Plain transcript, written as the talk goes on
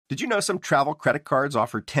Did you know some travel credit cards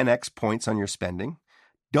offer 10x points on your spending?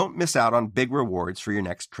 Don't miss out on big rewards for your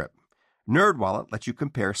next trip. NerdWallet lets you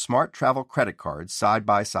compare smart travel credit cards side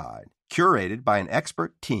by side, curated by an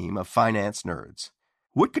expert team of finance nerds.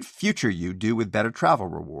 What could future you do with better travel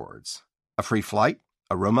rewards? A free flight?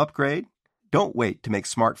 A room upgrade? Don't wait to make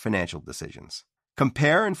smart financial decisions.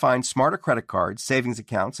 Compare and find smarter credit cards, savings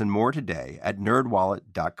accounts, and more today at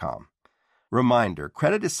nerdwallet.com. Reminder,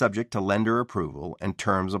 credit is subject to lender approval and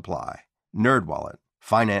terms apply. NerdWallet.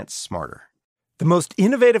 Finance smarter. The most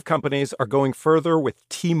innovative companies are going further with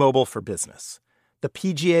T-Mobile for Business. The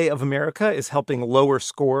PGA of America is helping lower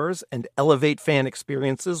scores and elevate fan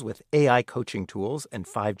experiences with AI coaching tools and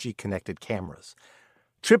 5G connected cameras.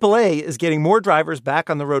 AAA is getting more drivers back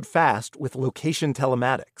on the road fast with location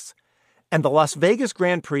telematics. And the Las Vegas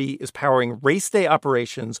Grand Prix is powering race day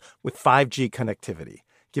operations with 5G connectivity,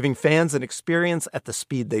 giving fans an experience at the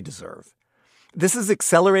speed they deserve. This is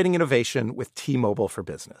accelerating innovation with T-Mobile for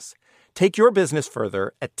Business. Take your business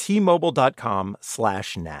further at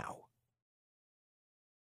T-Mobile.com/now.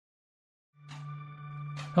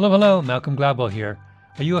 Hello, Malcolm Gladwell here.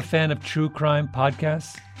 Are you a fan of true crime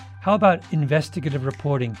podcasts? How about investigative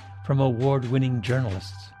reporting from award-winning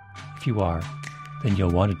journalists? If you are, then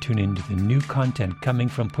you'll want to tune into the new content coming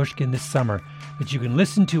from Pushkin this summer that you can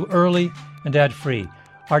listen to early and ad-free.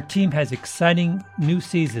 Our team has exciting new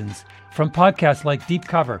seasons from podcasts like Deep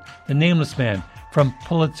Cover, The Nameless Man, from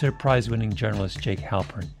Pulitzer Prize-winning journalist Jake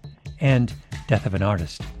Halpern, and Death of an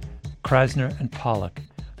Artist, Krasner and Pollock,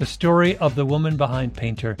 the story of the woman behind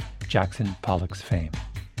painter Jackson Pollock's fame.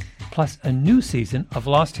 Plus a new season of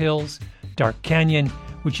Lost Hills, Dark Canyon,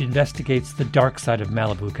 which investigates the dark side of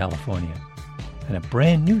Malibu, California. And a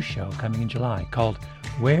brand new show coming in July called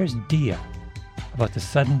Where's Dia? About the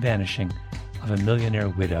sudden vanishing of a millionaire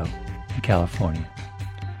widow in California.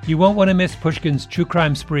 You won't want to miss Pushkin's True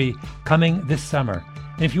Crime Spree coming this summer.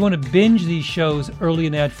 And if you want to binge these shows early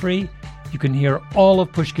and ad-free, you can hear all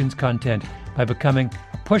of Pushkin's content by becoming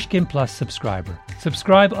a Pushkin Plus subscriber.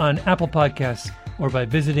 Subscribe on Apple Podcasts or by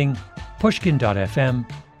visiting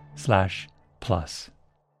pushkin.fm/plus.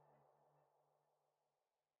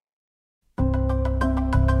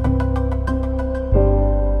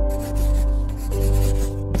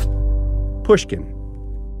 Pushkin.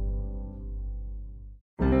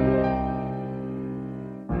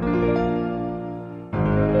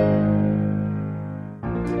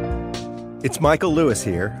 It's Michael Lewis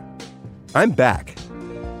here. I'm back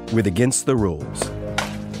with Against the Rules.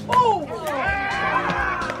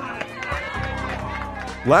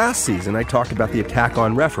 Last season, I talked about the attack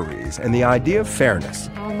on referees and the idea of fairness.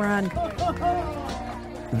 Home run.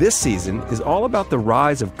 This season is all about the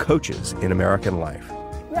rise of coaches in American life.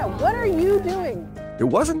 Yeah, what are you doing? It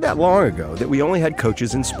wasn't that long ago that we only had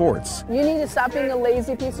coaches in sports. You need to stop being a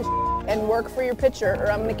lazy piece of and work for your pitcher, or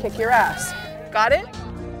I'm going to kick your ass. Got it?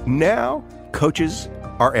 Now, coaches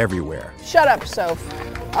are everywhere. Shut up, Soph.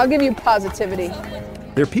 I'll give you positivity.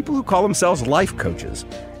 There are people who call themselves life coaches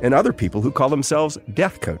and other people who call themselves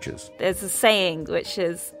death coaches. There's a saying which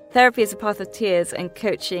is, therapy is the path of tears and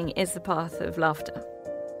coaching is the path of laughter.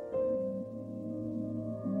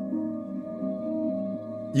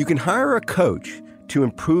 You can hire a coach to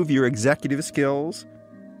improve your executive skills,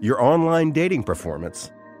 your online dating performance,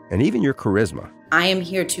 and even your charisma. I am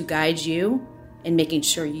here to guide you in making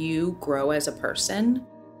sure you grow as a person.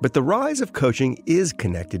 But the rise of coaching is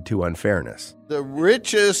connected to unfairness. The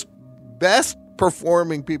richest, best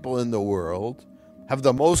performing people in the world have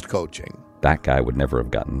the most coaching. That guy would never have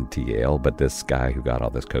gotten to Yale, but this guy who got all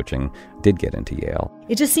this coaching did get into Yale.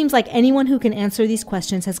 It just seems like anyone who can answer these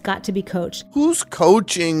questions has got to be coached. Who's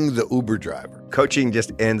coaching the Uber driver? Coaching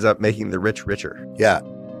just ends up making the rich richer. Yeah.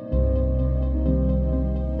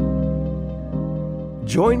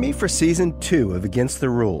 Join me for Season 2 of Against the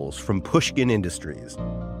Rules from Pushkin Industries.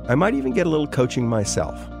 I might even get a little coaching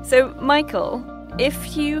myself. So, Michael,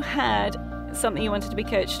 if you had something you wanted to be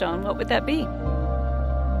coached on, what would that be?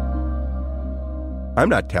 I'm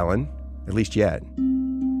not telling, at least yet.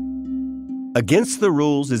 Against the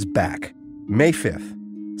Rules is back, May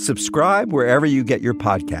 5th. Subscribe wherever you get your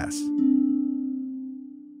podcasts.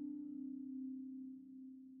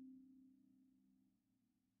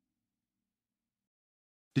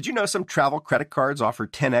 Did you know some travel credit cards offer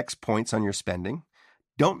 10x points on your spending?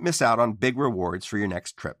 Don't miss out on big rewards for your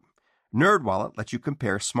next trip. NerdWallet lets you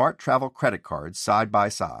compare smart travel credit cards side by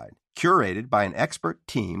side, curated by an expert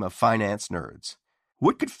team of finance nerds.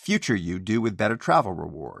 What could future you do with better travel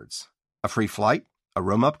rewards? A free flight? A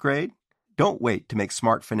room upgrade? Don't wait to make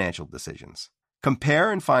smart financial decisions.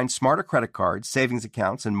 Compare and find smarter credit cards, savings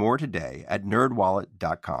accounts, and more today at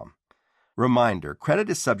nerdwallet.com. Reminder, credit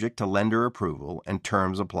is subject to lender approval and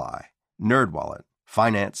terms apply. NerdWallet.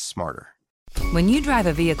 Finance smarter. When you drive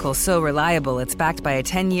a vehicle so reliable it's backed by a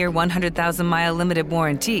 10-year, 100,000-mile limited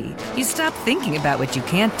warranty, you stop thinking about what you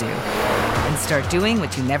can't do and start doing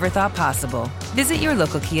what you never thought possible. Visit your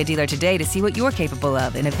local Kia dealer today to see what you're capable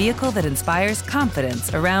of in a vehicle that inspires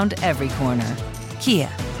confidence around every corner. Kia,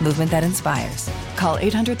 movement that inspires. Call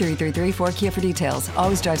 800-333-4KIA for details.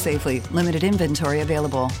 Always drive safely. Limited inventory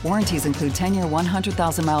available. Warranties include 10-year,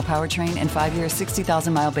 100,000-mile powertrain and 5-year,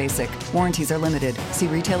 60,000-mile basic. Warranties are limited. See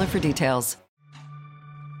retailer for details.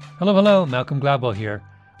 Hello, Malcolm Gladwell here.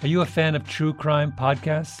 Are you a fan of true crime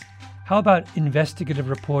podcasts? How about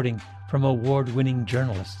investigative reporting from award-winning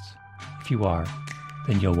journalists? If you are,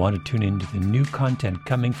 then you'll want to tune into the new content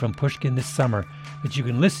coming from Pushkin this summer that you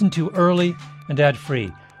can listen to early and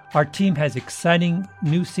ad-free. Our team has exciting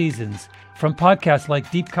new seasons from podcasts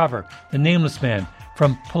like Deep Cover, The Nameless Man,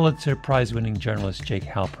 from Pulitzer Prize-winning journalist Jake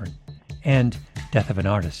Halpern, and Death of an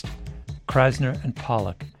Artist, Krasner and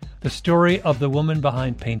Pollock, the story of the woman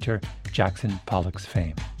behind painter Jackson Pollock's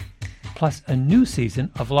fame. Plus a new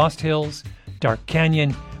season of Lost Hills, Dark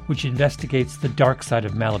Canyon, which investigates the dark side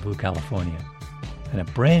of Malibu, California. And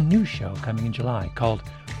a brand new show coming in July called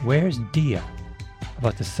Where's Dia?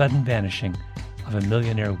 About the sudden vanishing of a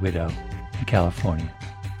millionaire widow in California.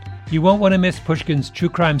 You won't want to miss Pushkin's True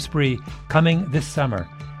Crime Spree coming this summer.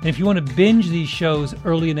 And if you want to binge these shows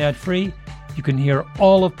early and ad-free, you can hear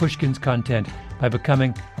all of Pushkin's content by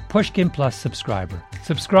becoming a Pushkin Plus subscriber.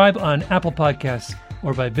 Subscribe on Apple Podcasts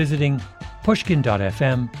or by visiting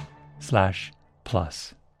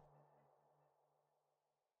pushkin.fm/plus.